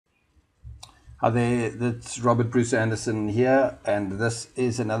Hi there, that's Robert Bruce Anderson here, and this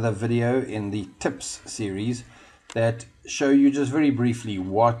is another video in the tips series that show you just very briefly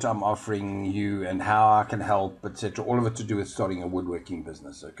what I'm offering you and how I can help, etc. All of it to do with starting a woodworking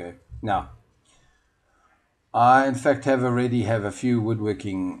business, okay? Now, I in fact already have a few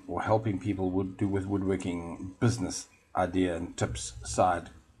woodworking or helping people with woodworking business idea and tips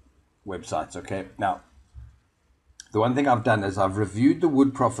side websites, okay? Now, the one thing I've done is I've reviewed the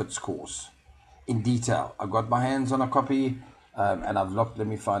Wood Profits course in detail. I've got my hands on a copy and I've looked. Let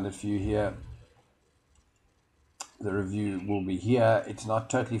me find it for you here. The review will be here. It's not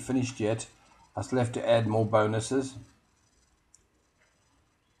totally finished yet. I still have to add more bonuses.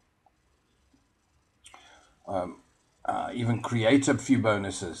 Even create a few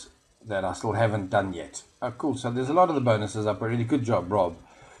bonuses that I still haven't done yet. Oh, cool. So there's a lot of the bonuses up already. Good job, Rob.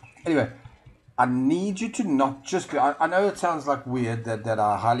 Anyway, I need you to not just, I know it sounds like weird that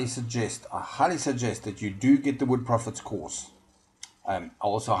I highly suggest that you do get the Wood Profits course. I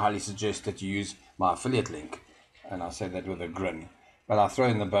also highly suggest that you use my affiliate link, and I say that with a grin, but I throw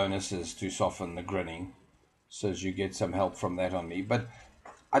in the bonuses to soften the grinning so as you get some help from that on me. But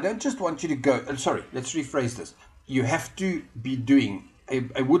I don't just want you to go, sorry, let's rephrase this. You have to be doing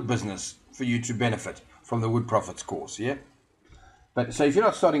a wood business for you to benefit from the Wood Profits course, yeah? But so if you're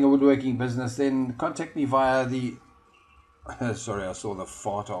not starting a woodworking business, then contact me via the sorry, I saw the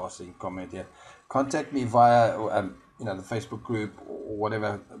fart arsing comment here. Contact me via the Facebook group or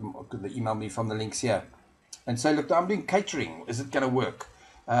whatever. Email me from the links here and say, look, I'm doing catering. Is it going to work?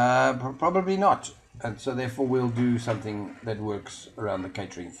 Probably not. And so therefore we'll do something that works around the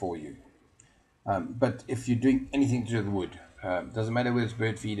catering for you. But if you're doing anything to do with wood, doesn't matter whether it's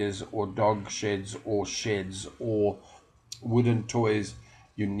bird feeders or dog sheds or wooden toys,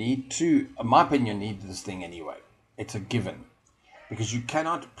 you need to, in my opinion, need this thing anyway. It's a given, because you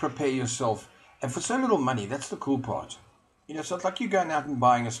cannot prepare yourself, and for so little money. That's the cool part. So it's like you going out and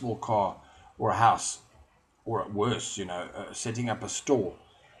buying a small car or a house, or at worst, setting up a store,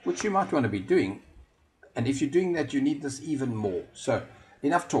 which you might want to be doing. And if you're doing that, you need this even more. So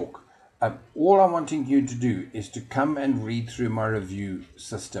enough talk. All I'm wanting you to do is to come and read through my review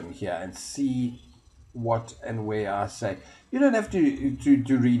system here and see what and where I say. You don't have to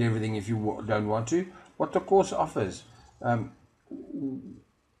read everything if you don't want to. What the course offers, the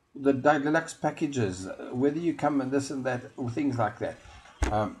deluxe packages, whether you come and this and that, or things like that,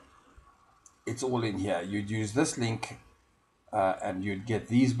 it's all in here. You'd use this link and you'd get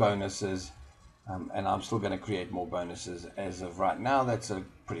these bonuses, and I'm still going to create more bonuses as of right now. That's a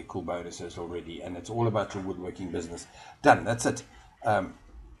pretty cool bonuses already, and it's all about your woodworking business. Done. That's it.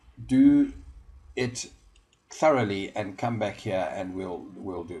 Do it thoroughly and come back here and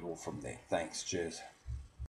we'll do it all from there. Thanks. Cheers.